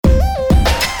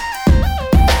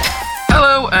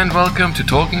and welcome to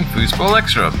Talking Fußball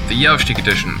Extra, the Aufstieg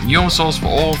edition, your source for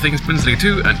all things Bundesliga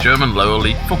 2 and German lower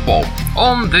league football.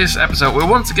 On this episode, we're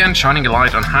once again shining a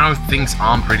light on how things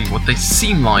aren't really what they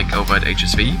seem like over at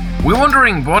HSV. We're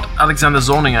wondering what Alexander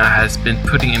Zorniger has been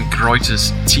putting in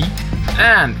Greuter's tea,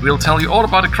 and we'll tell you all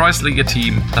about a Kreisliga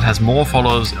team that has more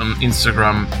followers on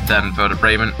Instagram than Werder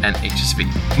Bremen and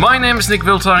HSV. My name is Nick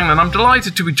Wiltang, and I'm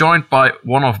delighted to be joined by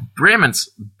one of Bremen's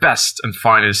best and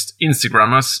finest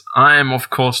Instagrammers. I am, of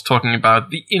course, talking about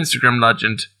the Instagram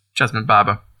legend, Jasmine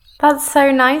Barber. That's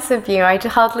so nice of you. I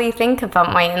hardly think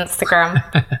about my Instagram.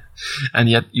 And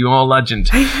yet you are a legend.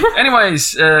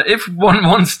 Anyways, if one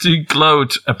wants to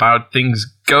gloat about things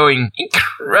going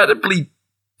incredibly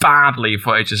badly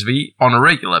for HSV on a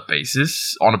regular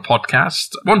basis on a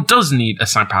podcast, one does need a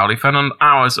St. Pauli fan, and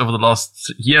ours over the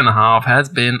last year and a half has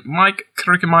been Mike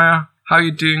Krickemeyer. How are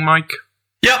you doing, Mike?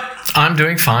 Yep, I'm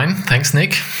doing fine. Thanks,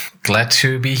 Nick. Glad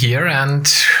to be here and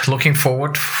looking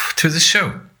forward to the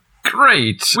show.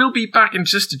 Great. We'll be back in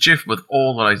just a jiff with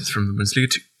all the latest from the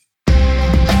Bundesliga 2.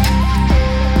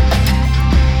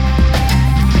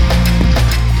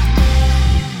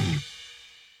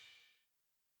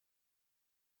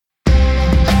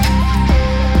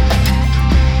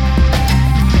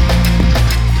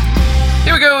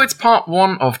 It's part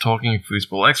one of Talking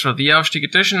Fußball Extra, the Aufstieg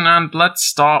edition, and let's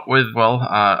start with,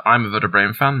 I'm a Werder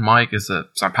Bremen fan, Mike is a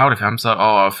St. Pauli fan, so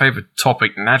our favourite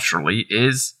topic, naturally,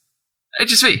 is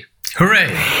HSV.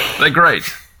 Hooray! They're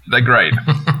great.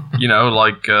 You know,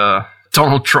 like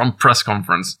Donald Trump press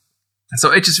conference. So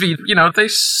HSV, you know, they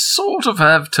sort of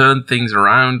have turned things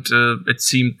around. It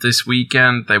seemed this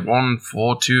weekend they won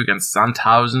 4-2 against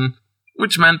Sandhausen,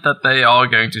 which meant that they are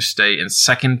going to stay in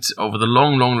second over the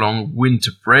long winter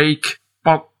break.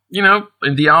 But, you know,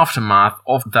 in the aftermath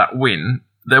of that win,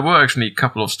 there were actually a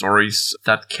couple of stories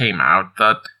that came out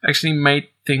that actually made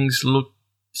things look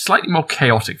slightly more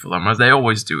chaotic for them, as they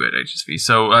always do at HSV.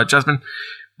 So, Jasmine,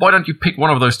 why don't you pick one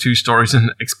of those two stories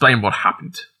and explain what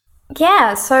happened?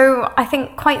 Yeah, so I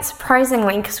think quite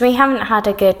surprisingly, because we haven't had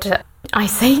a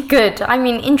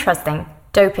interesting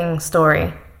doping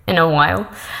story in a while.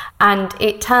 And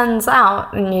it turns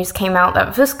out, news came out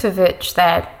that Vuskovic,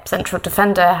 their central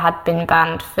defender, had been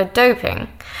banned for doping.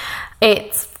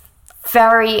 It's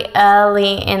very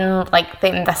early in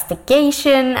the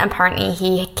investigation. Apparently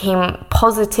he came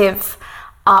positive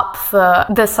up for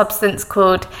the substance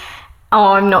called,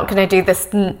 I'm not going to do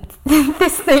this name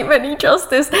any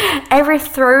justice,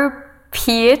 erythropoietin,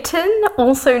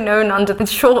 also known under the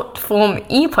short form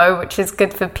EPO, which is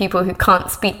good for people who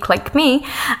can't speak like me,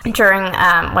 during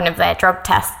one of their drug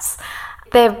tests.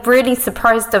 They're really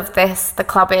surprised of this, the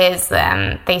club is,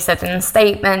 they said in a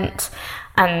statement,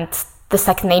 and the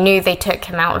second they knew, they took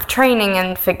him out of training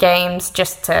and for games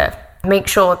just to make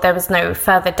sure there was no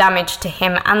further damage to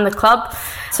him and the club.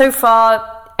 So far,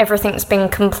 everything's been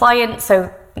compliant,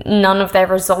 so none of their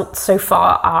results so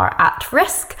far are at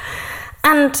risk.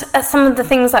 And some of the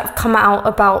things that have come out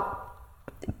about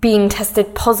being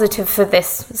tested positive for this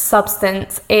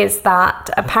substance is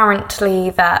that apparently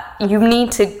that you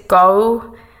need to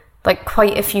go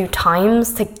quite a few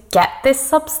times to get this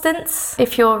substance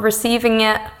if you're receiving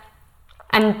it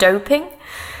and doping.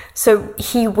 So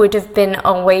he would have been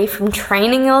away from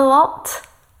training a lot.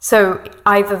 So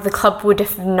either the club would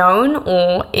have known,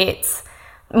 or it's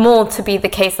more to be the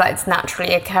case that it's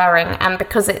naturally occurring. And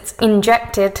because it's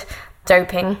injected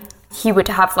doping, he would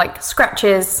have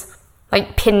scratches,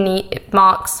 pin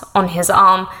marks on his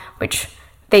arm, which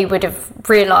they would have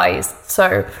realized.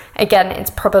 So again, it's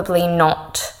probably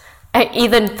not,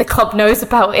 either the club knows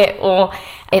about it or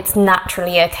it's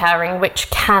naturally occurring, which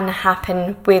can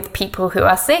happen with people who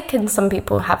are sick, and some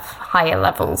people have higher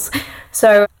levels.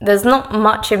 So there's not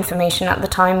much information at the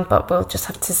time, but we'll just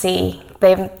have to see.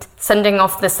 They're sending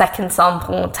off the second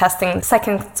sample, testing the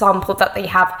second sample that they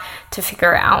have to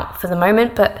figure it out for the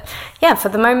moment. But yeah, for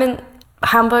the moment,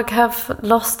 Hamburg have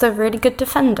lost a really good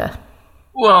defender.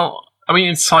 Well, I mean,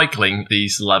 in cycling,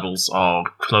 these levels are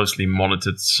closely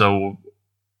monitored, so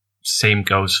same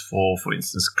goes for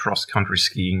instance, cross-country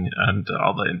skiing and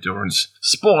other endurance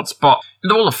sports. But in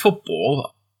the world of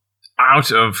football,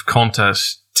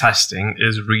 out-of-contest testing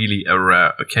is really a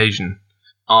rare occasion.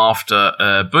 After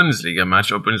a Bundesliga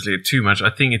match or Bundesliga 2 match, I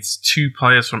think it's 2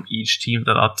 players from each team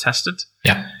that are tested.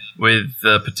 Yeah. With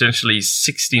potentially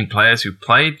 16 players who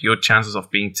played, your chances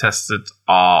of being tested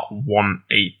are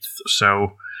 1/8.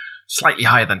 So slightly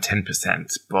higher than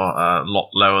 10%, but a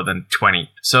lot lower than 20.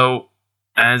 So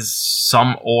as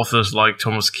some authors like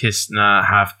Thomas Kistner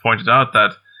have pointed out,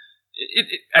 that it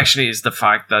actually is the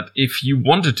fact that if you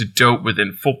wanted to dope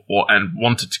within football and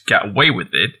wanted to get away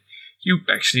with it, you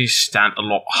actually stand a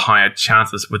lot higher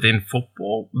chances within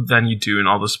football than you do in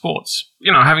other sports.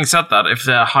 Having said that, if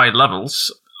there are high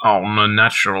levels on a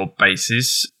natural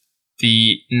basis,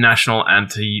 the National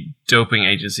Anti-Doping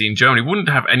Agency in Germany wouldn't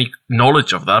have any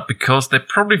knowledge of that because they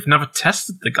probably have never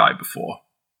tested the guy before.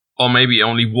 Or maybe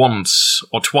only once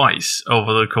or twice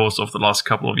over the course of the last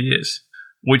couple of years.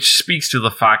 Which speaks to the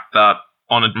fact that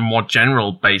on a more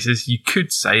general basis, you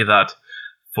could say that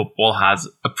football has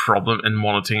a problem in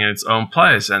monitoring its own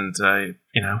players. And,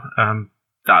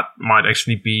 that might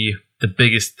actually be the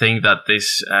biggest thing that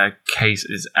this case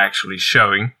is actually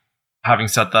showing. Having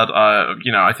said that,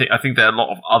 I think there are a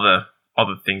lot of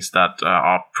other things that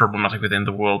are problematic within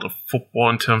the world of football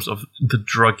in terms of the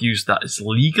drug use that is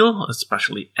legal,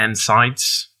 especially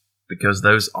NSAIDs, because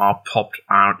those are popped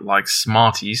out like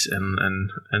Smarties in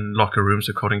locker rooms,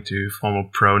 according to former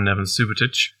pro Neven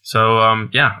Subotic. So,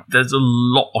 there's a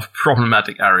lot of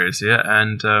problematic areas here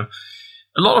and a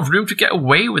lot of room to get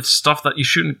away with stuff that you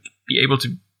shouldn't be able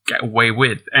to get away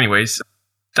with. Anyways,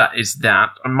 that is that.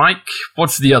 Mike,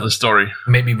 what's the other story?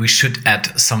 Maybe we should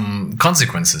add some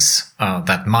consequences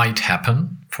that might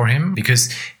happen for him,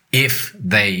 because if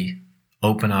they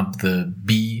open up the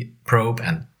B probe,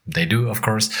 and they do, of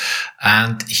course,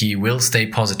 and he will stay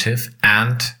positive,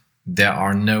 and there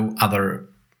are no other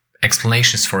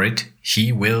explanations for it,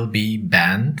 he will be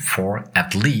banned for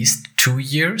at least 2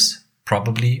 years,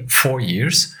 probably 4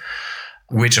 years,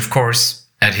 which, of course,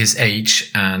 at his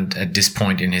age and at this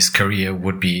point in his career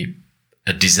would be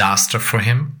a disaster for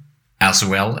him, as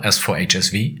well as for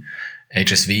HSV.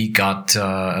 HSV got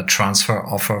a transfer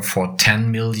offer for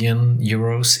 10 million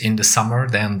euros in the summer.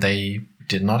 Then they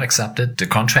did not accept it. The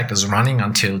contract is running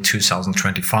until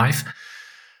 2025.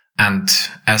 And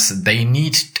as they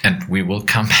need, and we will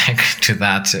come back to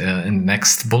that in the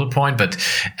next bullet point, but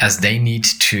as they need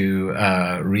to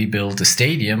rebuild the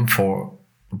stadium for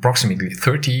approximately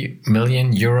 30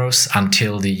 million euros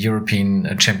until the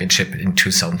European Championship in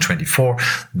 2024.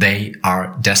 They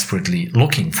are desperately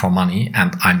looking for money,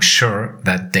 and I'm sure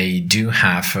that they do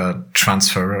have a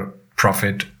transfer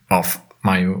profit of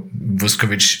Majo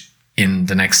Vuskovic in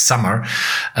the next summer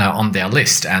on their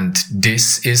list. And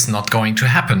this is not going to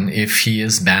happen if he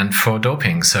is banned for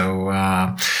doping. So,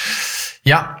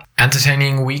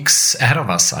 entertaining weeks ahead of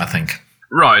us, I think.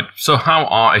 Right. So how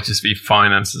are HSV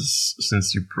finances,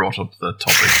 since you brought up the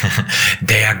topic?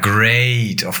 They are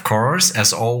great, of course,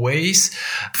 as always.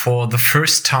 For the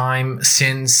first time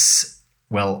since,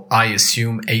 I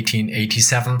assume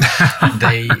 1887,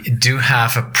 they do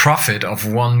have a profit of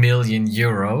 1 million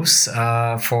euros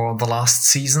for the last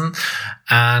season.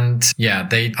 And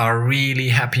they are really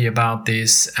happy about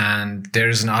this. And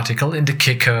there's an article in The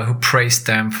Kicker who praised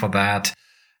them for that.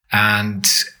 And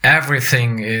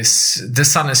the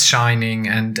sun is shining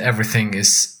and everything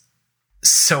is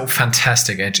so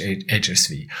fantastic at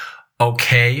HSV.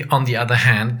 Okay, on the other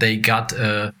hand, they got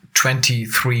a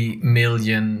 23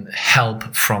 million help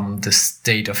from the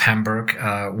state of Hamburg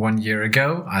 1 year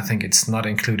ago. I think it's not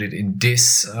included in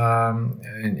this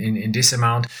in this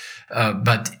amount.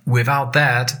 But without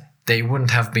that, they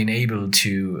wouldn't have been able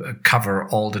to cover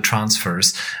all the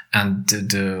transfers, and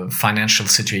the financial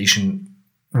situation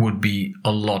would be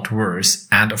a lot worse.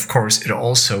 And of course, it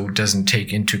also doesn't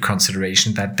take into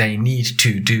consideration that they need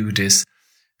to do this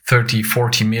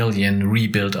 30-40 million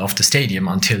rebuild of the stadium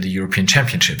until the European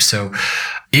Championship. So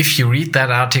if you read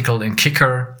that article in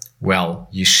Kicker,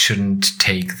 you shouldn't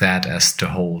take that as the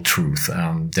whole truth.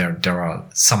 There are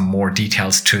some more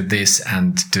details to this,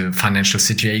 and the financial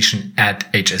situation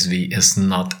at HSV is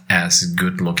not as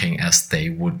good looking as they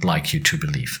would like you to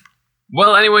believe.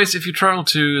 Well, anyways, if you travel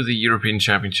to the European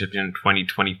Championship in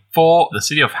 2024, the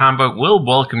city of Hamburg will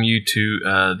welcome you to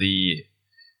the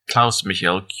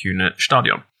Klaus-Michael Kühne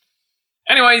Stadion.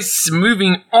 Anyways,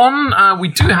 moving on, we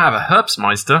do have a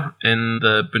Herbstmeister in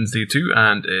the Bundesliga 2,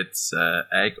 and it's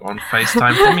egg on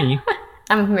FaceTime for me.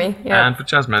 And for me, yeah. And for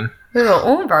Jasmine. We were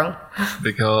all wrong.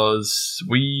 Because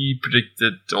we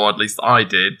predicted, or at least I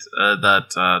did,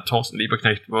 that Thorsten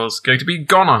Lieberknecht was going to be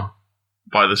goner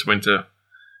by this winter.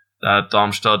 That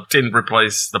Darmstadt didn't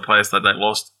replace the players that they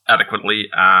lost adequately,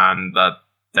 and that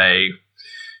they,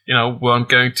 weren't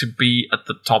going to be at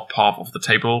the top half of the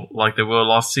table like they were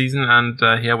last season, and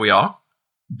here we are.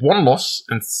 1 loss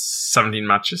in 17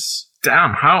 matches.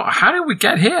 Damn, how did we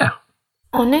get here?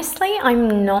 Honestly,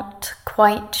 I'm not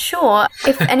quite sure.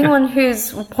 If anyone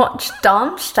who's watched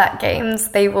Darmstadt games,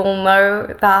 they will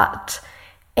know that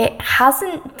it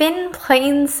hasn't been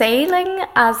plain sailing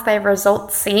as their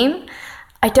results seem.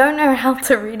 I don't know how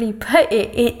to really put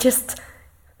it. It just,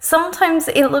 sometimes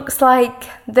it looks like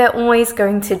they're always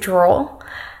going to draw.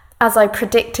 as I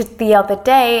predicted the other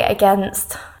day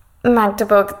against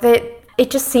Magdeburg, it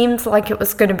just seemed like it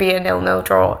was going to be a 0-0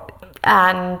 draw.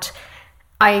 And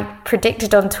I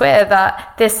predicted on Twitter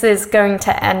that this is going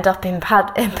to end up in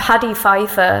Paddy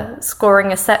Pfeiffer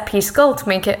scoring a set-piece goal to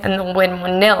make it and win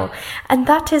 1-0. And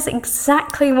that is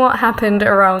exactly what happened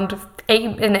around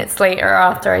 8 minutes later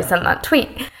after I sent that tweet.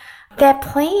 Their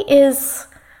play is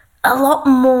a lot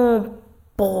more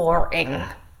boring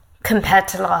compared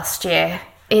to last year.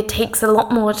 It takes a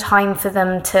lot more time for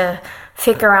them to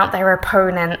figure out their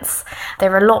opponents.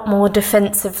 They're a lot more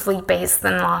defensively based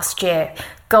than last year.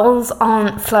 Goals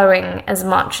aren't flowing as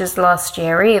much as last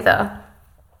year either.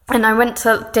 And I went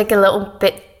to dig a little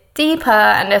bit deeper,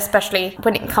 and especially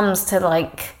when it comes to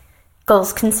like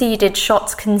goals conceded,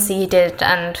 shots conceded,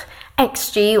 and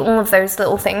XG, all of those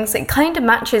little things, it kind of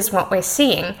matches what we're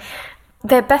seeing.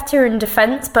 They're better in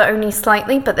defence, but only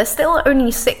slightly, but they're still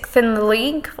only 6th in the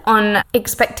league on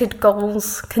expected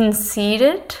goals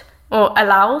conceded, or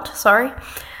allowed, sorry,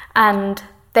 and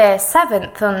they're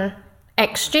 7th on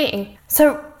XG.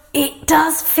 So it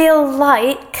does feel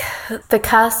like the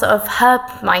curse of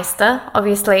Herbmeister.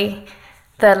 Obviously,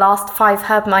 the last 5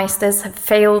 Herbmeisters have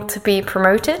failed to be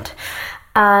promoted,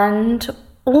 and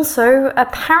also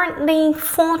apparently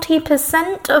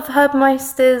 40% of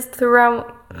Herbmeisters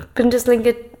throughout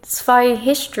Bundesliga 2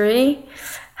 history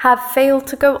have failed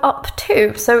to go up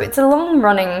too. So it's a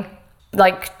long-running,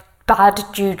 bad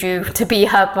juju to be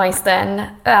Herbmeister,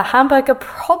 and Hamburg are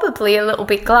probably a little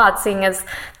bit glad, seeing as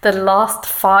the last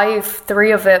 3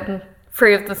 of the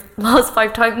last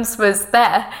 5 times was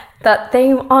there, that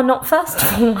they are not first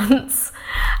for once.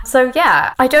 So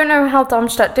yeah, I don't know how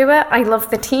Darmstadt do it. I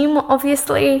love the team,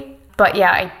 obviously, but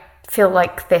yeah, I feel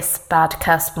like this bad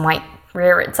curse might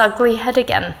rear its ugly head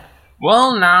again.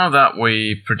 Well, now that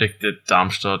we predicted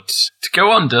Darmstadt to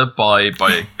go under by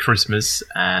Christmas,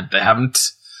 and they haven't,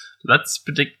 let's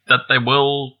predict that they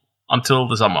will until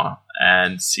the summer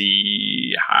and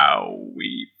see how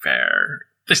we fare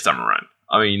this time around.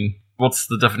 I mean, what's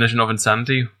the definition of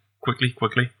insanity? Quickly.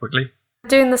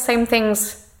 Doing the same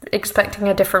things, expecting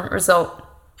a different result.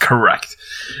 Correct.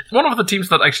 One of the teams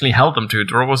that actually held them to a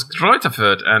draw was Greuther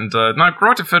Fürth. And now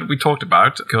Greuther Fürth we talked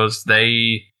about because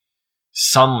they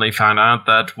suddenly found out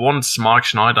that once Mark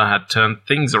Schneider had turned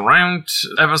things around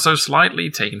ever so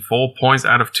slightly, taken 4 points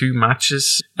out of 2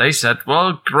 matches, they said,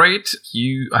 well, great,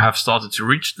 you have started to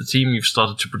reach the team, you've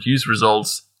started to produce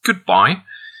results, goodbye,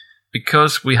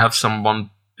 because we have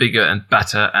someone bigger and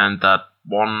better, and that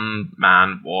one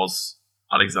man was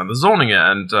Alexander Zorniger.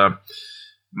 And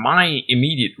my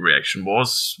immediate reaction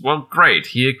was, well, great,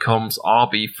 here comes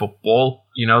RB football.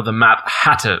 You know, the Mad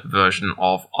Hatter version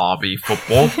of RB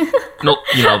football. Not,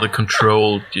 the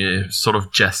controlled, sort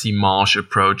of Jesse Marsh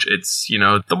approach. It's,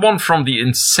 the one from the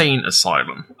insane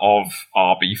asylum of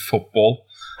RB football.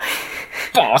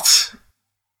 But,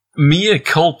 mea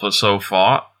culpa so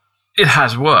far, it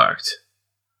has worked.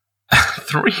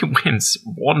 3 wins,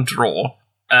 1 draw,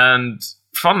 and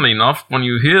funnily enough, when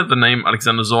you hear the name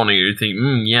Alexander Zorniger, you think,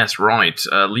 yes, right,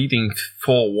 leading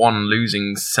 4-1,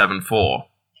 losing 7-4,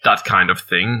 that kind of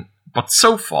thing. But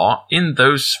so far, in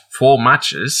those 4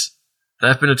 matches, there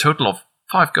have been a total of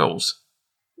 5 goals,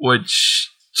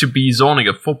 which, to be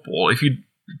Zorniger football, if you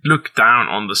look down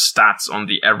on the stats on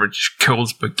the average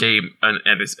goals per game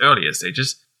at its earlier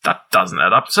stages, that doesn't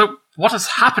add up. So what has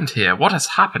happened here? What has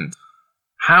happened?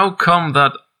 How come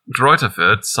that Greuther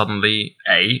Fürth suddenly,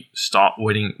 A, start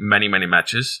winning many, many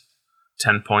matches?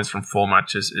 10 points from 4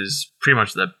 matches is pretty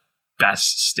much their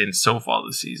best stint so far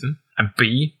this season. And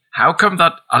B, how come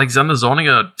that Alexander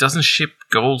Zorniger doesn't ship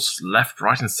goals left,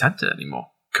 right, and center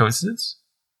anymore? Coincidence?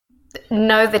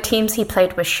 No, the teams he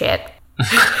played were shit.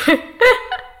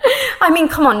 I mean,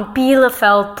 come on,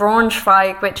 Bielefeld,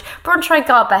 Braunschweig, which Braunschweig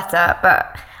got better,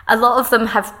 but a lot of them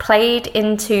have played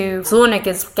into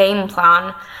Zorniger's game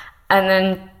plan, and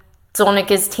then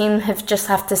Zorniger's team have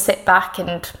to sit back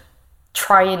and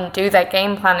try and do their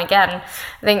game plan again.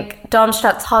 I think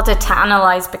Darmstadt's harder to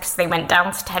analyse because they went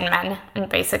down to 10 men and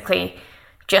basically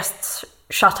just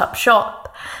shut up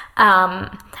shop.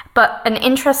 But an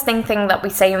interesting thing that we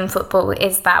say in football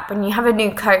is that when you have a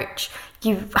new coach,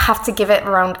 you have to give it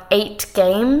around 8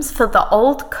 games for the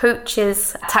old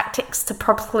coach's tactics to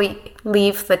properly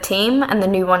leave the team and the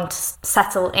new one to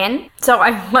settle in. So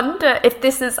I wonder if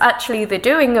this is actually the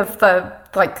doing of the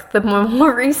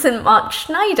more recent Mark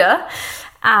Schneider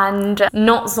and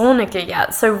not Zorniger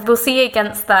yet. So we'll see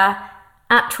against the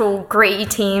actual gritty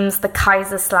teams, the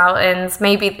Kaiserslautern's,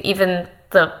 maybe even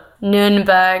the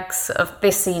Nürnbergs of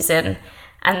this season,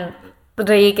 and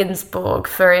Regensburg,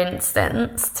 for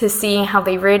instance, to see how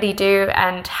they really do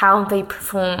and how they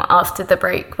perform after the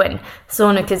break when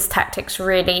Zorniger's tactics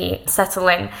really settle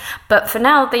in. But for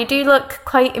now, they do look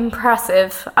quite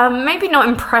impressive. Maybe not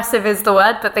impressive is the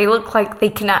word, but they look like they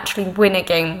can actually win a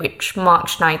game, which Mark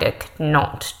Schneider could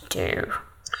not do.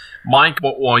 Mike,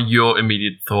 what were your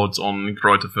immediate thoughts on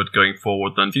Greuther Fürth going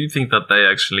forward then? Do you think that they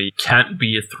actually can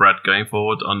be a threat going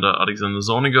forward under Alexander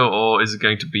Zorniger, or is it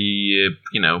going to be,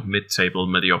 mid-table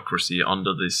mediocrity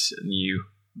under this new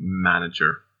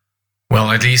manager? Well,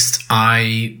 at least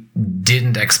I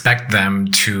didn't expect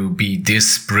them to be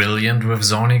this brilliant with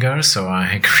Zorniger, so I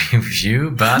agree with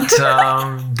you. But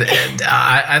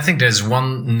I think there's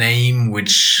one name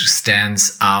which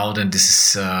stands out, and this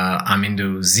is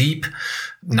Armindo Sieb,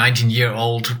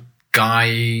 19-year-old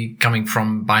guy coming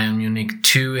from Bayern Munich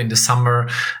 2 in the summer.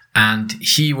 And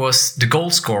he was the goal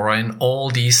scorer in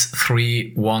all these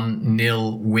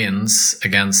 3-1-0 wins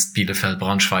against Bielefeld,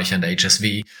 Braunschweig and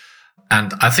HSV.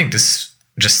 And I think this is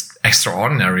just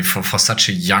extraordinary for such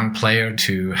a young player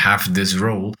to have this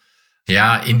role.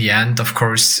 Yeah, in the end, of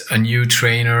course, a new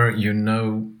trainer,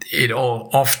 it all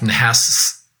often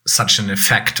has such an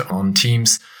effect on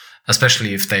teams,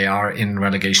 especially if they are in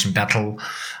relegation battle.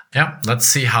 Yeah, let's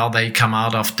see how they come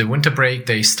out of the winter break.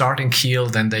 They start in Kiel,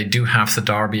 then they do have the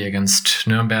derby against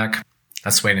Nuremberg.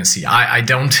 Let's wait and see. I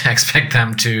don't expect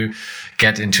them to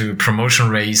get into a promotion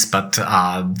race, but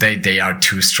they are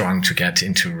too strong to get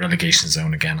into relegation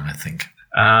zone again, I think.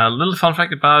 A little fun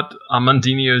fact about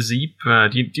Armandinho Sieb.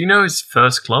 Do you know his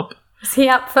first club? Was he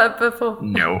up for before?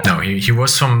 No. No, he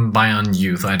was from Bayern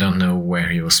Youth. I don't know where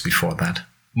he was before that.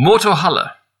 Motor Halle,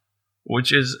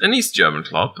 which is an East German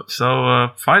club.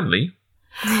 So finally,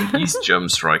 an East German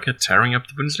striker tearing up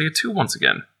the Bundesliga 2 once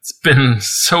again. It's been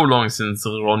so long since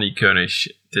Ronny König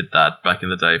did that back in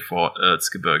the day for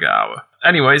Erzgebirge Aue.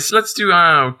 Anyways, let's do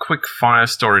our quick fire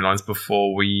storylines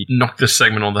before we knock this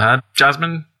segment on the head.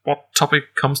 Jasmine, what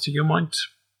topic comes to your mind?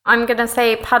 I'm going to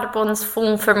say Paderborn's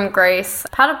fall from grace.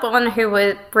 Paderborn, who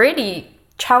were really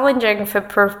challenging for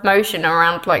promotion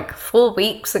around 4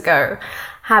 weeks ago,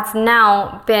 have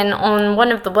now been on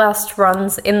one of the worst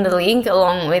runs in the league,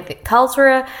 along with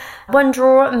Karlsruhe. 1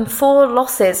 draw and 4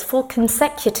 losses, 4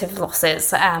 consecutive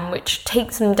losses, which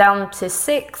takes them down to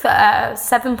 6th,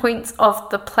 7 points off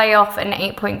the playoff and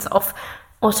 8 points off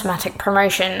automatic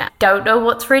promotion. Don't know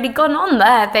what's really gone on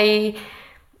there.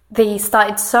 They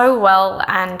started so well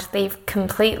and they've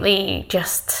completely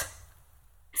just...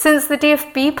 Since the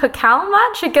DFB Pokal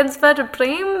match against Werder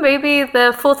Bremen, maybe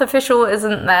the 4th official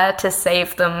isn't there to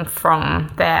save them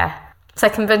from their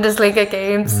second Bundesliga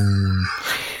games.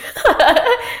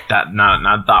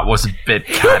 That was a bit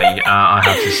catty, I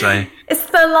have to say. It's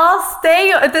the last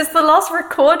day, it's the last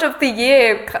record of the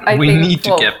year, We need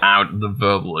to get out the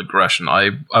verbal aggression,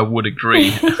 I would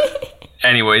agree.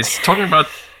 Anyways, talking about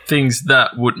things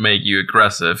that would make you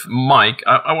aggressive, Mike,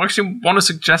 I actually want to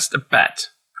suggest a bet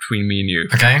between me and you.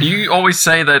 Okay. You always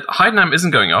say that Heidenheim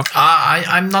isn't going up.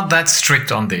 I'm not that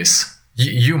strict on this.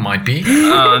 You might be.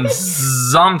 And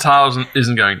Sandhausen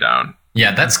isn't going down.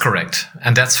 Yeah, that's correct.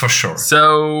 And that's for sure.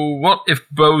 So what if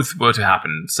both were to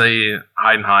happen? Say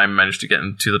Heidenheim managed to get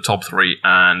into the top 3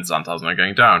 and Sandhausen are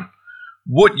going down.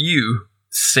 Would you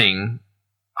sing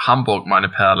Hamburg, meine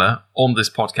Perle on this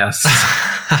podcast?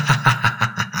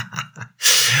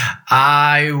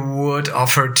 I would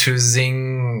offer to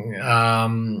sing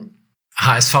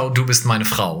HSV, du bist meine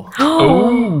Frau.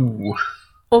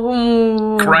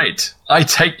 Oh, great. I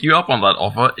take you up on that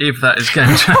offer if that is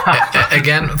going to happen.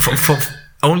 Again, for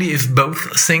only if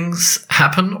both things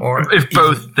happen, or if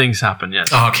both things happen,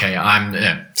 yes. Okay,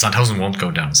 Sandhausen won't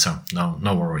go down, so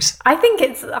no worries. I think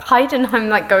it's Heidenheim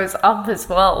that goes up as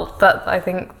well, but I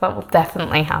think that will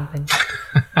definitely happen.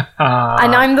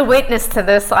 And I'm the witness to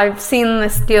this. I've seen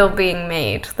this deal being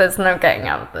made. There's no getting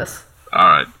out of this. All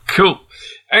right, cool.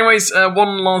 Anyways,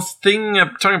 one last thing,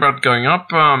 talking about going up,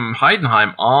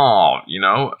 Heidenheim are,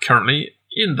 currently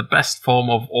in the best form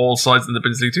of all sides in the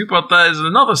Bundesliga 2, but there's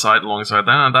another side alongside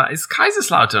that, and that is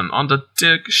Kaiserslautern under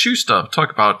Dirk Schuster.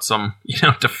 Talk about some,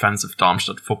 defensive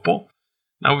Darmstadt football.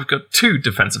 Now we've got 2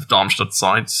 defensive Darmstadt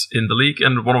sides in the league,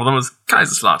 and one of them is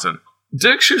Kaiserslautern.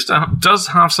 Dirk Schuster does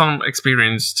have some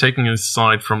experience taking his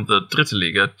side from the Dritte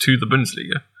Liga to the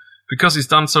Bundesliga, because he's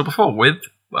done so before with,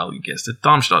 well, you guessed it,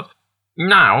 Darmstadt.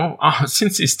 Now,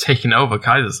 since he's taken over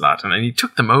Kaiserslautern, and he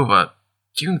took them over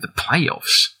during the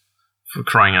playoffs, for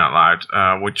crying out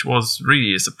loud, which was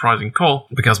really a surprising call,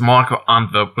 because Marco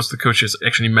Antwerp was the coach who's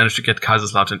actually managed to get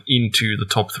Kaiserslautern into the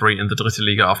top 3 in the Dritte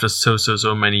Liga after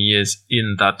so many years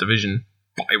in that division.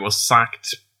 But he was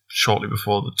sacked shortly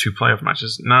before the 2 playoff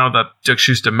matches. Now that Dirk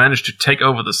Schuster managed to take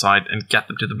over the side and get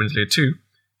them to the Bundesliga 2,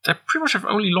 they pretty much have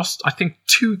only lost, I think,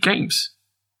 2 games.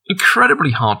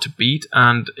 Incredibly hard to beat,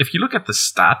 and if you look at the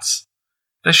stats,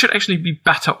 they should actually be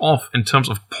better off in terms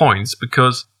of points,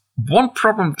 because one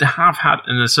problem they have had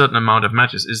in a certain amount of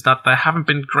matches is that they haven't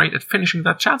been great at finishing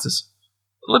their chances.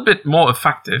 A little bit more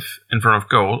effective in front of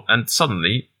goal, and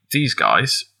suddenly, these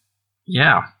guys,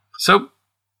 yeah. So,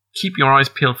 keep your eyes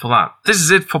peeled for that. This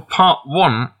is it for part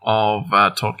 1 of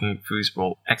Talking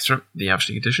Foosball Extra, the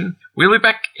Aufstieg edition. We'll be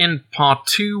back in part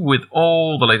 2 with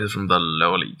all the latest from the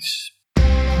lower leagues.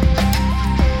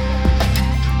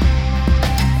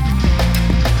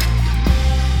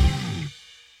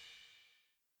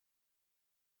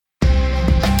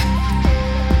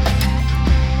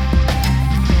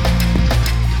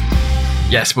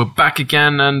 Yes, we're back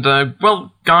again, and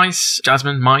well, guys,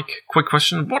 Jasmine, Mike, quick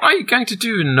question. What are you going to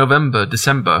do in November,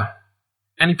 December?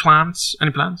 Any plans?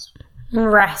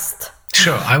 Rest.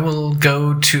 Sure, I will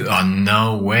go to... Oh,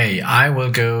 no way. I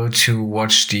will go to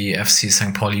watch the FC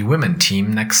St. Pauli women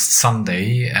team next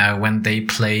Sunday when they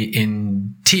play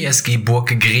in TSG Burke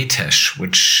Gretesch,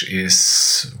 which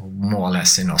is more or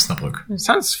less in Osnabrück.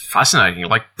 Sounds fascinating,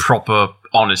 like proper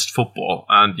honest football.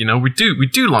 And, you know, we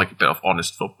do like a bit of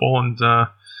honest football, and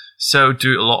so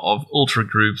do a lot of ultra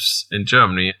groups in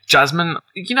Germany. Jasmine,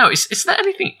 you know, is there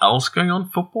anything else going on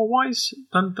football-wise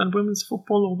than women's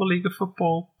football or the League of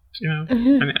Football? You know,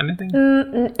 anything?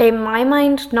 In my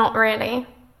mind, not really.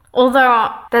 Although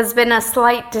there's been a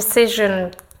slight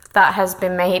decision that has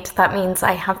been made that means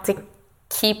I have to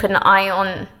keep an eye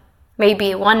on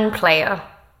maybe one player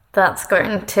that's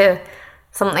going to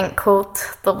something called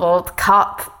the World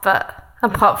Cup, but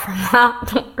apart from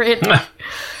that, not really.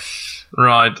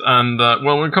 Right, and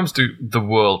well, when it comes to the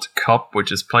World Cup,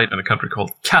 which is played in a country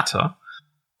called Qatar,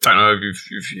 I don't know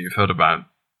if you've heard about,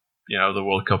 you know, the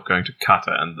World Cup going to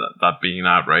Qatar and that being an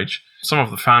outrage. Some of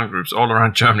the fan groups all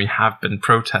around Germany have been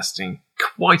protesting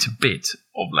quite a bit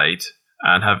of late,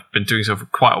 and have been doing so for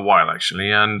quite a while,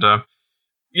 actually. And,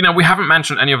 you know, we haven't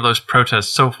mentioned any of those protests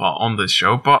so far on this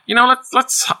show, but, you know,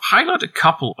 let's highlight a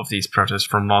couple of these protests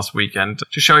from last weekend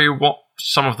to show you what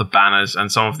some of the banners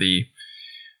and some of the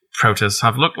protests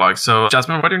have looked like. So,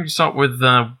 Jasmine, why don't you start with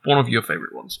one of your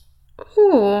favorite ones?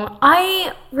 Ooh,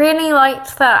 I really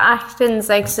liked the Achtung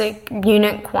Leipzig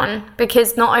Munich one,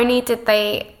 because not only did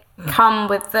they come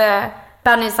with the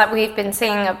banners that we've been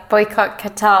seeing of Boycott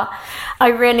Qatar, I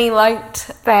really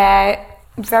liked their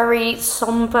very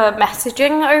somber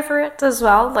messaging over it as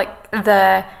well. Like,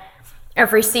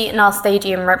 every seat in our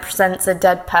stadium represents a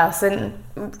dead person,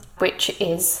 which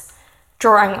is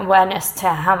drawing awareness to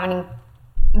how many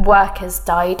workers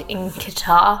died in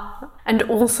Qatar, and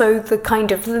also the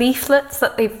kind of leaflets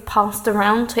that they've passed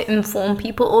around to inform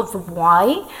people of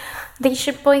why they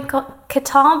should boycott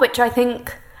Qatar, which I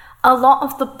think a lot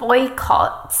of the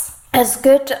boycotts, as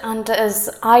good and as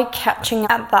eye-catching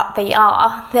as that they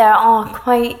are, there are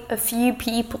quite a few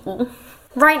people,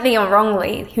 rightly or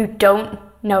wrongly, who don't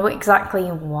know exactly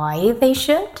why they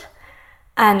should,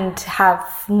 and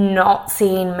have not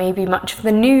seen maybe much of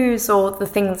the news or the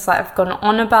things that have gone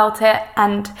on about it.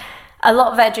 And a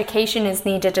lot of education is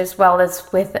needed, as well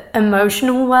as with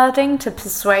emotional wording to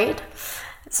persuade.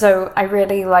 So I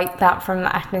really like that from the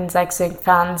Achtung Leipzig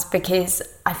fans, because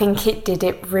I think it did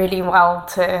it really well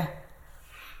to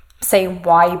say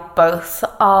why both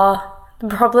are the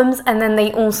problems. And then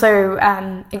they also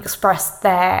expressed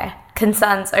their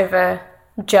concerns over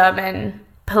German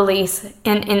police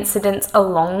and incidents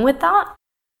along with that.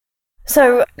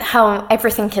 So how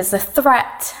everything is a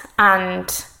threat,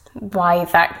 and why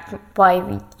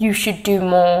you should do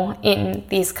more in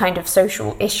these kind of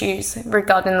social issues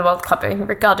regarding the World Cup and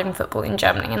regarding football in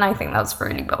Germany. And I think that's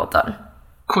really well done.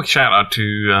 Quick shout out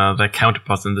to their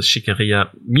counterparts in the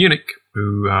Schickeria Munich,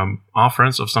 who are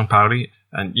friends of St. Pauli.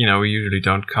 And, you know, we usually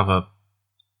don't cover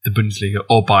the Bundesliga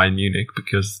or Bayern Munich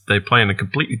because they play in a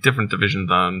completely different division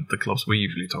than the clubs we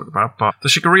usually talk about. But the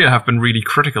Schickeria have been really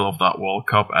critical of that World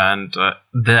Cup and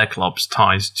their club's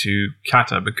ties to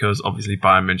Qatar, because obviously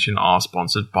Bayern München are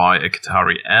sponsored by a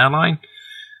Qatari airline,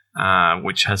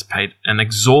 which has paid an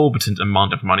exorbitant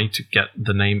amount of money to get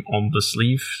the name on the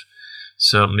sleeve.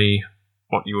 Certainly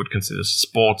what you would consider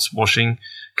sports washing.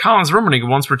 Karl-Heinz Rummenigge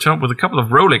once returned with a couple of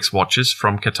Rolex watches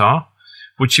from Qatar,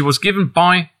 which he was given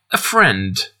by a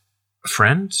friend,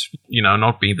 you know,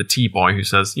 not being the T-boy who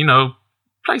says, you know,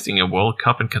 placing a World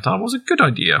Cup in Qatar was a good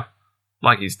idea,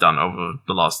 like he's done over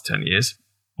the last 10 years.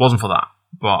 Wasn't for that.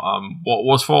 But what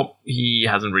was for, he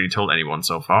hasn't really told anyone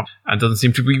so far, and doesn't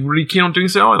seem to be really keen on doing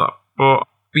so either. But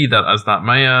be that as that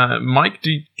may, Mike,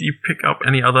 do you pick up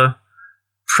any other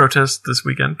protest this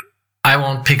weekend? I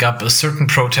won't pick up a certain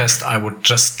protest. I would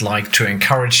just like to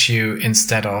encourage you,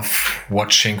 instead of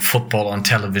watching football on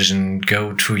television,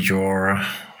 go to your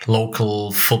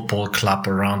local football club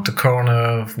around the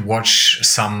corner, watch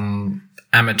some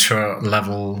amateur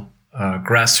level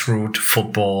grassroots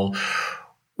football,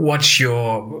 watch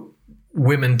your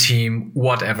women team,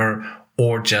 whatever,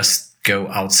 or just go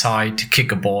outside,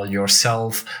 kick a ball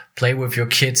yourself, play with your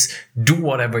kids, do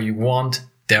whatever you want.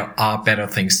 There are better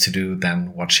things to do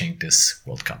than watching this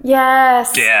World Cup.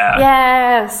 Yes. Yeah.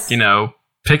 Yes. You know,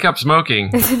 pick up smoking.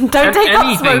 Don't take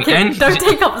up smoking. Don't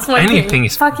take up smoking. Anything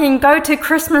is... Fucking go to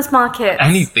Christmas markets.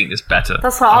 Anything is better.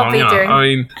 That's what I'll be doing. I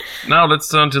mean, now let's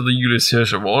turn to the Julius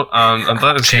Hirsch Award. And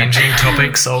that is... Changing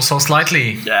topics also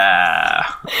slightly.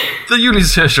 Yeah. The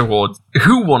Julius Hirsch Award.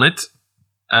 Who won it?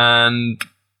 And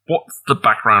what's the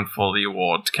background for the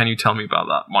award? Can you tell me about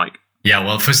that, Mike? Yeah,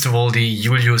 well, first of all, the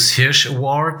Julius Hirsch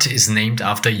Award is named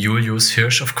after Julius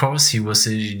Hirsch, of course. He was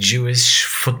a Jewish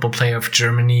football player of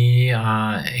Germany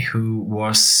who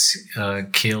was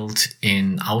killed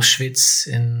in Auschwitz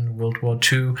in World War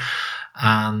II.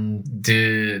 And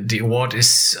the award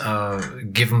is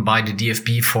given by the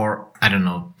DFB for,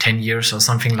 10 years or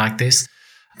something like this.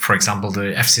 For example,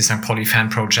 the FC St. Pauli fan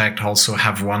project also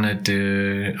have won it.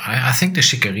 I think the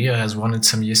Schickeria has won it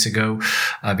some years ago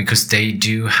because they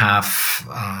do have,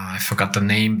 I forgot the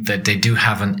name, that they do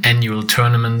have an annual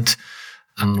tournament.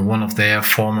 And one of their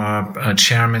former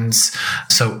chairmans.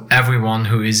 So everyone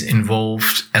who is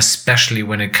involved, especially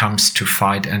when it comes to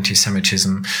fight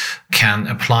anti-Semitism, can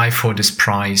apply for this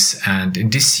prize. And in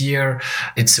this year,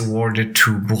 it's awarded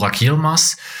to Burak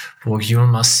Yilmaz. Burak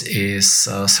Yilmaz is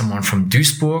someone from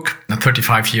Duisburg,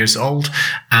 35 years old,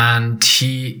 and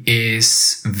he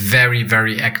is very,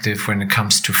 very active when it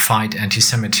comes to fight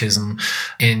anti-Semitism.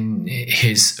 In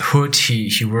his hood,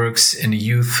 he works in a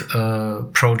youth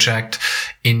project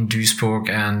in Duisburg,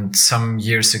 and some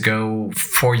years ago,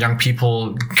 4 young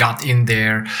people got in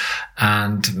there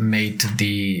and made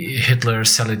the Hitler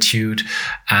salute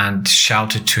and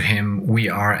shouted to him, "We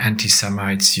are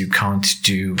anti-Semites, you can't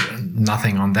do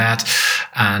nothing on that,"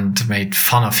 and made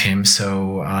fun of him.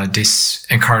 So this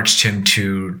encouraged him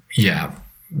to,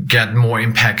 get more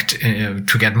impact,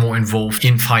 to get more involved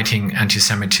in fighting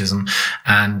anti-Semitism.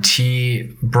 And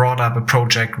he brought up a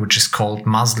project which is called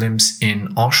Muslims in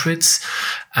Auschwitz.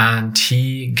 And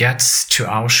he gets to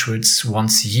Auschwitz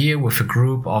once a year with a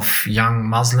group of young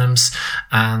Muslims.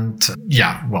 And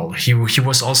he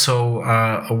was also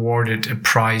awarded a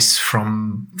prize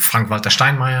from Frank-Walter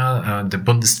Steinmeier, the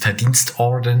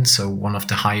Bundesverdienstorden, so one of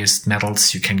the highest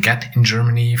medals you can get in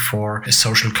Germany for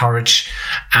social courage.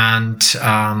 And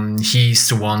he's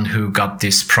the one who got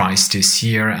this prize this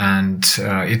year, and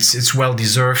it's well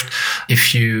deserved.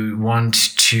 If you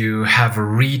want to have a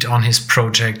read on his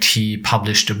project, he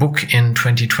published a book in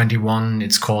 2021.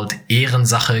 It's called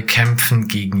Ehrensache Kämpfen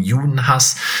gegen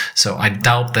Judenhass. So I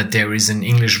doubt that there is an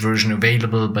English version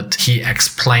available, but he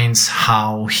explains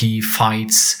how he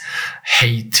fights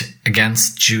hate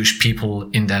against Jewish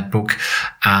people in that book.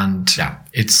 And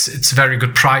it's a very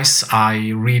good prize.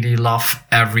 I really love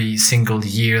every single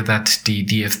year that the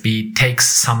DFB takes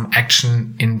some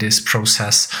action in this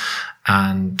process.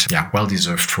 And well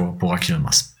deserved for Burak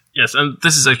Yilmaz. Yes, and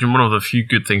this is actually one of the few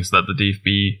good things that the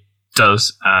DFB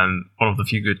does, and one of the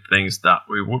few good things that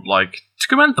we would like to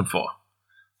commend them for.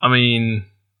 I mean,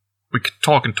 we could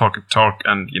talk, and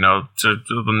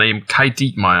the name Kai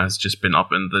Diekmeyer has just been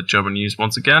up in the German news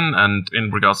once again, and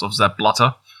in regards of Sepp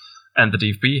Blatter and the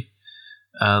DFB.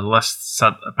 The less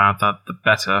said about that, the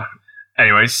better.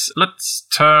 Anyways, let's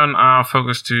turn our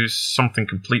focus to something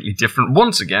completely different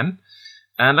once again.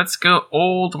 And let's go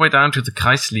all the way down to the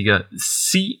Kreisliga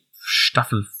C,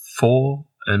 Staffel 4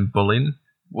 in Berlin,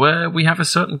 where we have a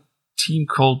certain team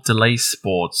called Delay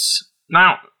Sports.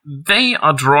 Now, they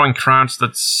are drawing crowds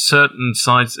that certain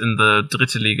sides in the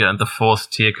Dritte Liga and the 4th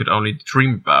tier could only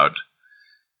dream about.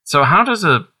 So how does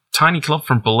a tiny club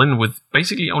from Berlin with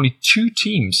basically only 2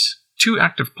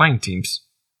 active playing teams,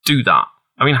 do that?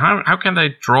 I mean, how can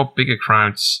they draw bigger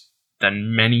crowds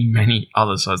than many, many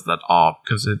other sides that are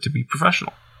considered to be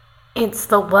professional? It's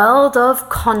the world of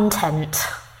content,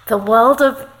 the world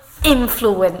of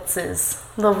influencers,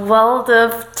 the world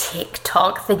of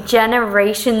TikTok, the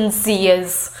Generation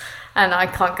Zers, and I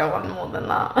can't go on more than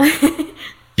that.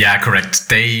 Yeah, correct.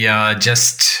 They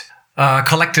just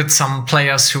collected some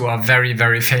players who are very,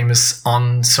 very famous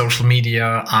on social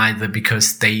media, either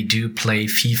because they do play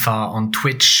FIFA on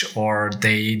Twitch, or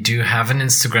they do have an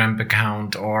Instagram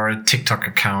account or a TikTok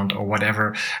account or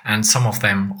whatever. And some of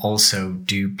them also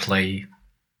do play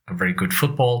very good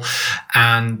football.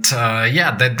 And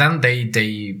then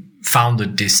they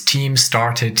founded this team,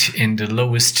 started in the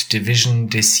lowest division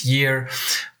this year.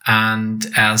 And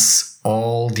as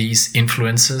all these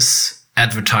influencers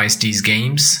advertise these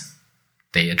games,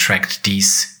 they attract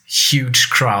these huge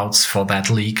crowds for that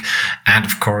league. And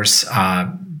of course,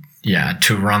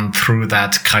 to run through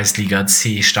that Kreisliga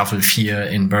C Staffel 4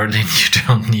 in Berlin, you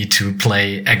don't need to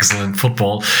play excellent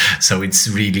football. So it's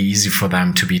really easy for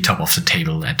them to be top of the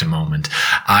table at the moment.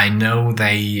 I know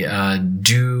they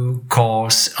do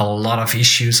cause a lot of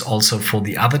issues also for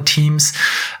the other teams,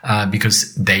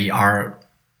 because they are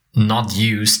not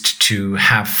used to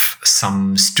have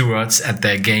some stewards at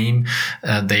their game.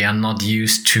 They are not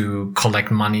used to collect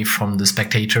money from the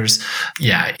spectators.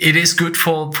 Yeah, it is good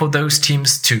for those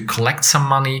teams to collect some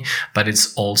money, but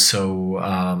it's also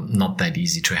not that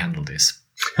easy to handle this.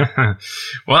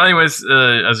 Well, anyways,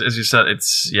 as you said,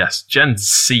 it's, yes, Gen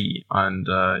Z, and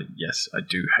yes, I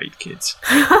do hate kids.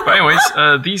 But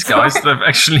anyways, these guys, they've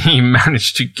actually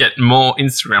managed to get more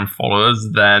Instagram followers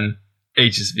than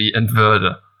HSV and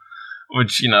Werder,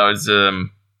 which, is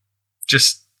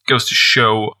just goes to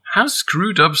show how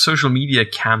screwed up social media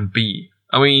can be.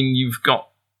 I mean, you've got,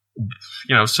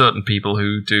 certain people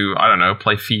who do,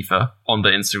 play FIFA on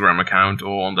their Instagram account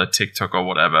or on their TikTok or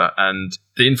whatever, and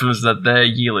the influence that they're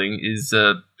yielding is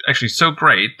actually so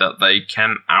great that they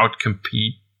can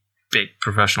outcompete big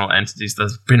professional entities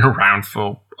that's been around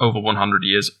for over 100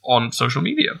 years on social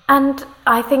media. And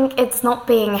I think it's not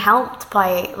being helped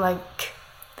by,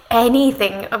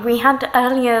 anything. We had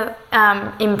earlier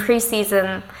in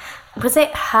pre-season, was it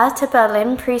Hertha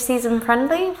Berlin pre-season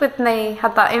friendly when they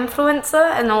had that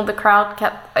influencer and all the crowd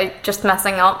kept just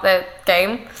messing up their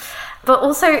game? But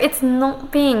also it's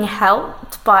not being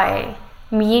helped by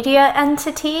media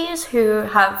entities who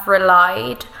have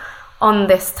relied on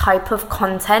this type of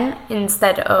content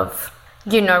instead of,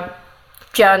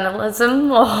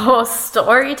 journalism or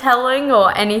storytelling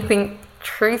or anything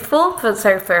truthful.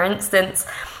 So for instance,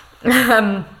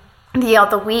 the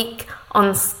other week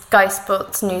on Sky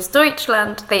Sports News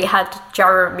Deutschland, they had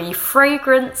Jeremy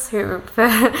Fragrance, who,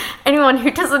 for anyone who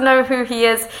doesn't know who he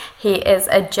is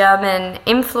a German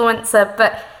influencer,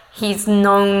 but he's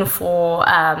known for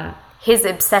his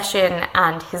obsession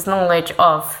and his knowledge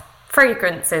of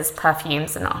fragrances,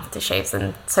 perfumes and aftershaves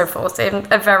and so forth.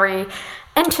 A very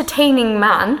entertaining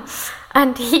man.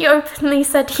 And he openly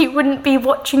said he wouldn't be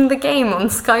watching the game on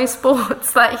Sky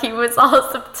Sports that he was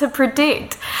asked to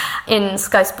predict. In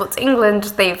Sky Sports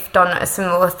England, they've done a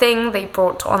similar thing. They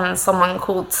brought on someone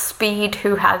called Speed,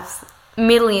 who has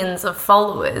millions of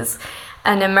followers,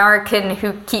 an American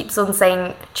who keeps on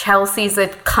saying Chelsea's a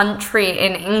country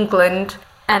in England.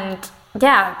 And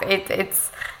yeah,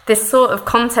 it's this sort of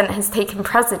content has taken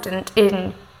precedent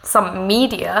in some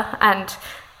media, and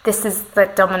this is the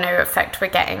domino effect we're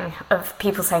getting of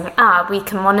people saying, we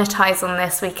can monetize on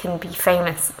this, we can be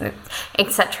famous,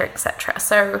 etc., etc.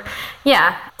 So,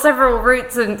 yeah, several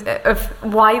routes of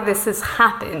why this has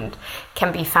happened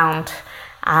can be found.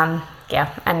 And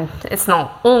it's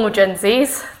not all Gen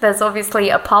Zs. There's obviously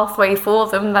a pathway for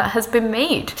them that has been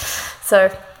made.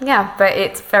 So, yeah, but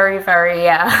it's very, very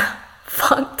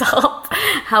fucked up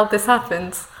how this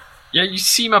happens. Yeah, you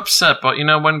seem upset, but,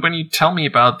 when you tell me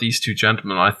about these two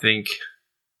gentlemen, I think,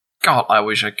 God, I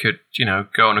wish I could,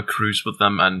 go on a cruise with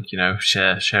them and,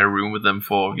 share a room with them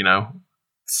for,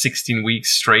 16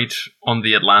 weeks straight on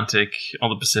the Atlantic,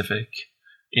 on the Pacific,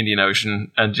 Indian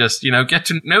Ocean, and just, get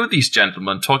to know these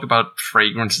gentlemen, talk about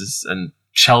fragrances and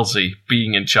Chelsea,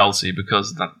 being in Chelsea,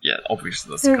 because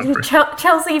obviously that's a country.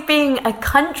 Chelsea being a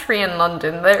country in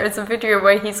London. There is a video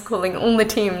where he's calling all the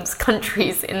teams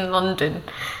countries in London,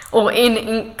 or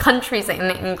in countries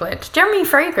in England. Jeremy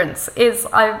Fragrance is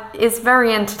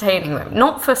very entertaining though,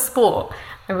 not for sport.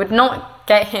 I would not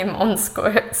get him on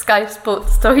Sky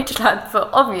Sports Deutschland for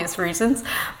obvious reasons,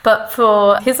 but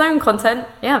for his own content,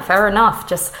 yeah, fair enough.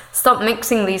 Just stop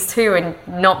mixing these two and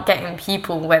not getting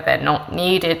people where they're not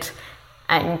needed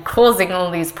and causing all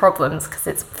these problems, because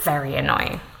it's very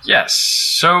annoying. Yes,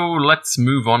 so let's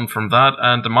move on from that.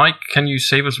 And Mike, can you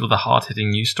save us with a hard-hitting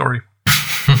news story?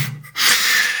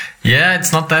 Yeah,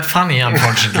 it's not that funny,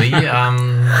 unfortunately.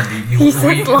 He's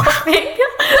laughing.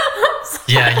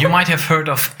 Yeah, you might have heard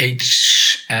of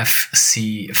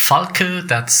HFC Falke.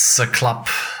 That's a club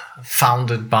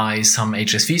founded by some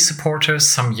HSV supporters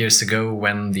some years ago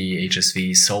when the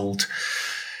HSV sold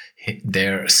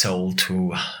their soul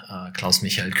to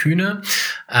Klaus-Michael Kühne.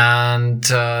 And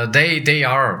they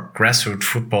are grassroots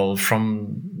football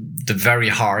from the very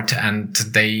heart, and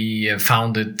they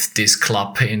founded this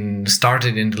club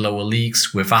started in the lower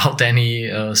leagues without any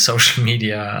social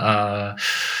media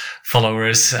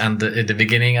followers and at the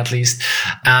beginning at least.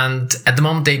 And at the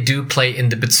moment they do play in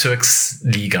the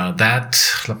Bezirksliga. That,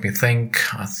 let me think,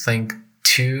 I think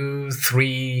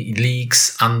 2-3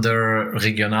 leagues under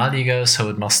Regionalliga, so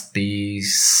it must be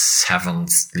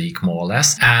 7th league more or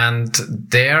less. And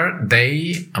there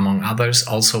they, among others,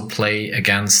 also play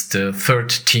against the third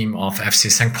team of FC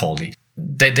St. Pauli.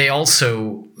 They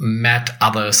also met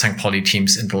other St. Pauli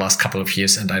teams in the last couple of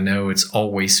years, and I know it's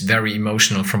always very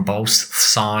emotional from both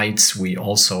sides. We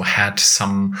also had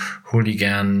some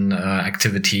hooligan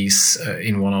activities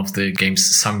in one of the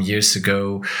games some years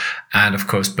ago, and of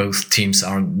course both teams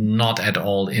are not at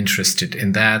all interested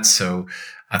in that. So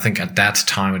I think at that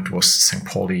time it was St.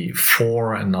 Pauli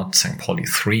 4 and not St. Pauli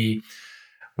 3.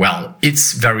 Well,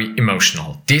 it's very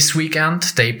emotional. This weekend,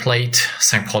 they played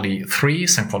St. Pauli 3.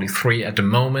 St. Pauli 3 at the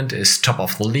moment is top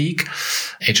of the league.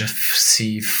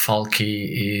 HFC Falke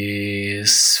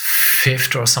is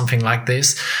 5th or something like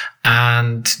this.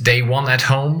 And they won at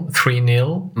home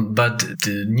 3-0. But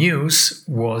the news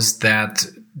was that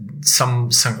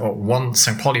one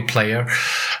St. Pauli player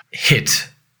hit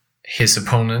his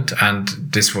opponent. And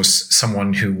this was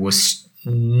someone who was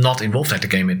not involved at the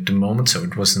game at the moment, so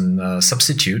it was a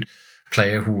substitute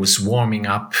player who was warming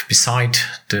up beside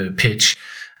the pitch,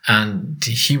 and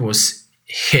he was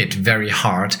hit very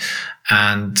hard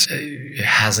and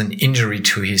has an injury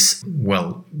to his,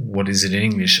 well, what is it in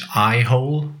English? Eye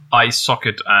hole? Eye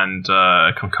socket and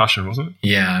concussion, wasn't it?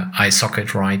 Yeah, eye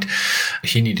socket, right.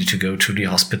 He needed to go to the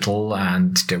hospital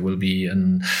and there will be a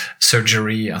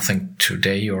surgery, I think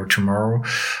today or tomorrow.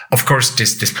 Of course,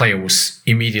 this player was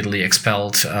immediately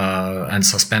expelled and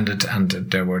suspended, and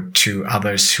there were 2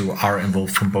 others who are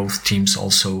involved from both teams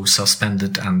also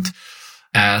suspended. And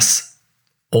as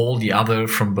all the other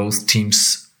from both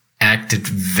teams acted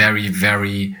very,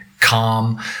 very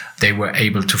calm, they were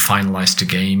able to finalize the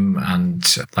game. And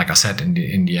like I said, in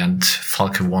the end,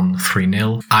 Falke won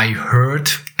 3-0. I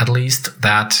heard at least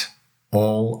that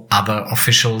all other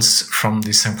officials from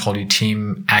the St. Pauli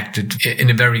team acted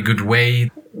in a very good way.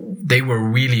 They were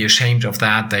really ashamed of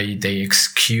that. They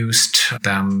excused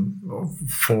them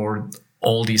for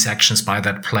all these actions by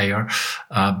that player.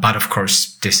 But of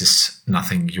course, this is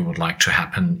nothing you would like to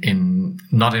happen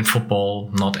not in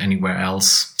football, not anywhere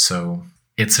else. So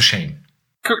it's a shame.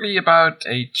 Quickly about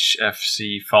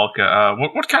HFC Falke.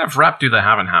 What kind of rap do they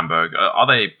have in Hamburg? Are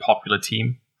they a popular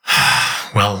team?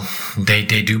 Well, they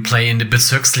do play in the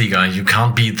Bezirksliga. You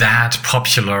can't be that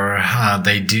popular.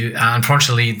 They do.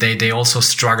 Unfortunately, they also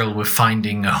struggle with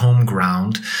finding a home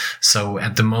ground. So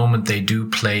at the moment, they do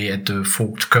play at the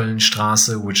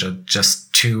Vogtkölnstraße, which are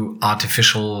just 2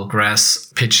 artificial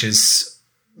grass pitches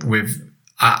with,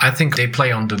 I think they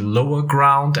play on the lower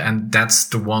ground, and that's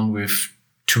the one with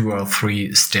 2 or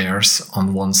 3 stairs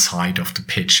on one side of the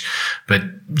pitch, but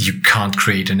you can't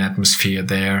create an atmosphere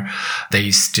there.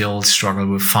 They still struggle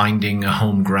with finding a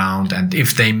home ground, and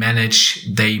if they manage,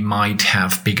 they might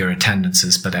have bigger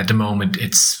attendances, but at the moment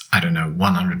it's,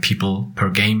 100 people per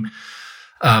game.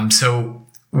 So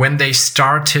when they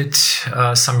started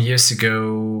some years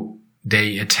ago,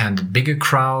 they attended bigger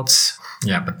crowds,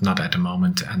 but not at the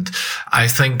moment. And I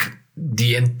think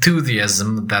the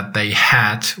enthusiasm that they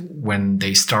had when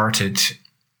they started,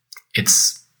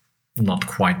 it's not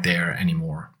quite there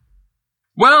anymore.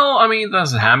 Well, I mean,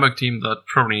 there's a Hamburg team that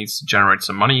probably needs to generate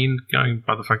some money, going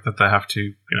by the fact that they have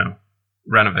to,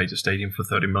 renovate a stadium for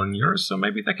 30 million euros. So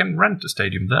maybe they can rent a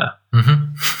stadium there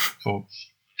for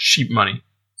cheap money.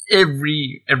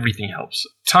 Everything helps.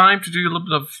 Time to do a little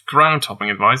bit of ground topping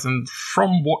advice, and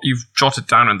from what you've jotted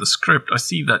down in the script, I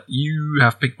see that you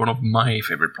have picked one of my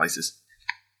favorite places.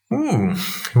 Ooh,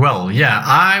 well, yeah,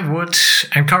 I would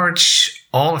encourage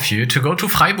all of you to go to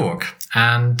Freiburg.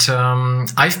 And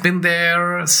I've been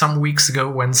there some weeks ago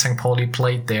when St. Pauli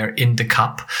played there in the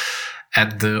Cup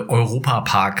at the Europa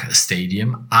Park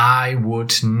Stadium. I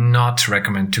would not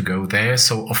recommend to go there.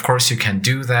 So of course you can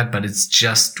do that, but it's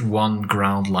just one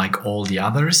ground like all the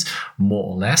others,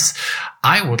 more or less.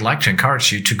 I would like to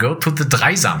encourage you to go to the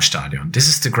Dreisamstadion. This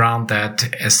is the ground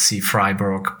that SC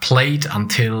Freiburg played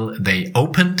until they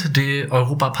opened the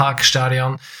Europa Park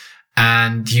Stadion.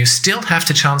 And you still have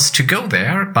the chance to go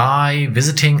there by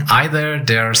visiting either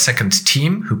their second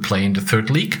team, who play in the third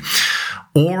league,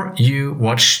 or you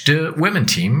watch the women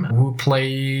team who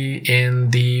play in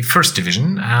the first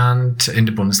division and in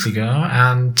the Bundesliga.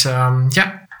 And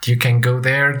you can go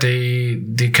there.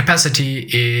 The capacity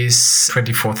is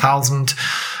 24,000.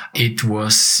 It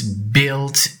was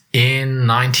built in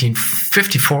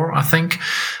 1954, I think.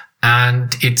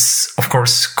 And it's, of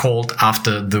course, called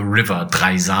after the river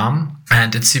Dreisam.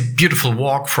 And it's a beautiful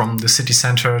walk from the city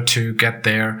center to get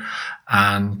there.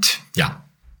 And yeah,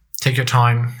 take your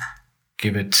time,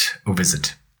 give it a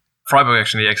visit. Freiburg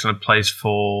actually an excellent place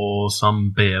for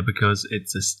some beer because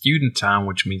it's a student town,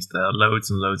 which means there are loads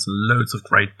and loads and loads of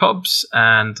great pubs.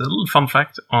 And a little fun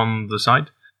fact on the side.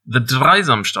 The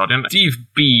Dreisam Stadion,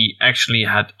 DFB actually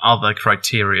had other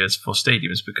criteria for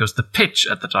stadiums because the pitch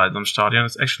at the Dreisam Stadion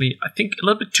is actually, I think, a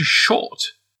little bit too short.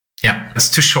 Yeah, it's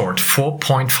too short,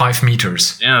 4.5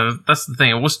 meters. Yeah, that's the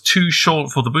thing. It was too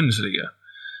short for the Bundesliga.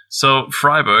 So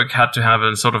Freiburg had to have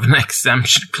a sort of an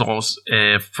exemption clause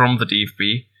from the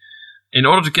DFB in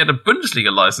order to get a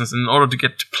Bundesliga license, in order to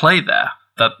get to play there.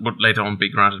 That would later on be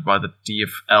granted by the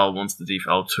DFL once the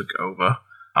DFL took over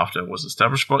after it was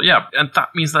established. But yeah, and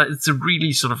that means that it's a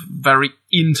really sort of very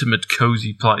intimate,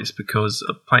 cozy place because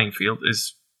a playing field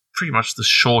is pretty much the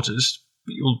shortest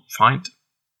you'll find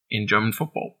in German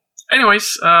football.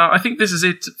 Anyways, I think this is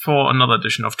it for another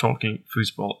edition of Talking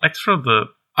Fußball Extra, the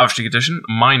Aufstieg edition.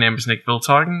 My name is Nick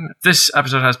Wilthagen. This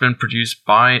episode has been produced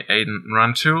by Aidan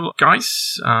Rantoul.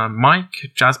 Guys,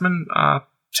 Mike, Jasmine,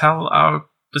 tell our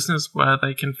listeners where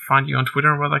they can find you on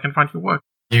Twitter and where they can find your work.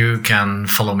 You can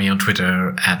follow me on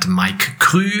Twitter at Mike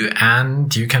Krü,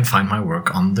 and you can find my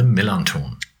work on the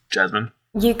Millanton. Jasmine?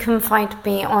 You can find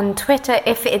me on Twitter,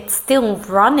 if it's still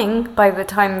running by the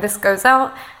time this goes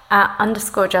out, at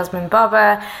 _Jasmine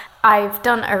Barber. I've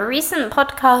done a recent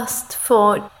podcast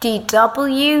for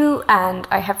DW, and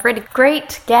I have really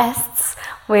great guests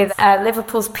with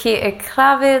Liverpool's Peter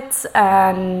Klavitz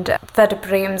and Werder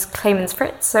Bremen's Clemens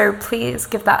Fritz, so please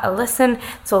give that a listen.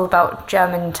 It's all about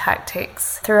German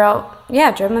tactics throughout,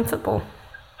 German football.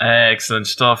 Excellent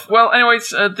stuff. Well,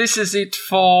 anyways, this is it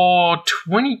for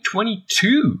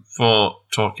 2022 for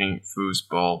Talking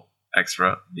Fußball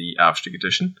Extra, the Aufstieg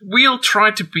edition. We'll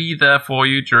try to be there for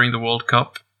you during the World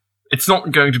Cup. It's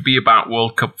not going to be about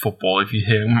World Cup football if you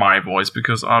hear my voice,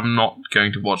 because I'm not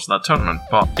going to watch that tournament.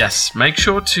 But yes, make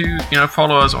sure to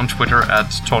follow us on Twitter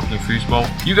at Talking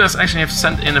Fußball. You guys actually have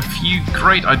sent in a few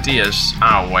great ideas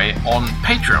our way on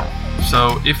Patreon.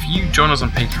 So if you join us on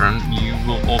Patreon, you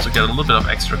will also get a little bit of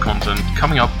extra content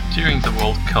coming up during the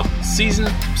World Cup season.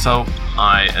 So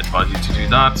I advise you to do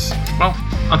that. Well,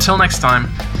 until next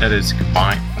time, it is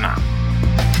goodbye for now.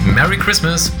 Merry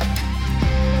Christmas!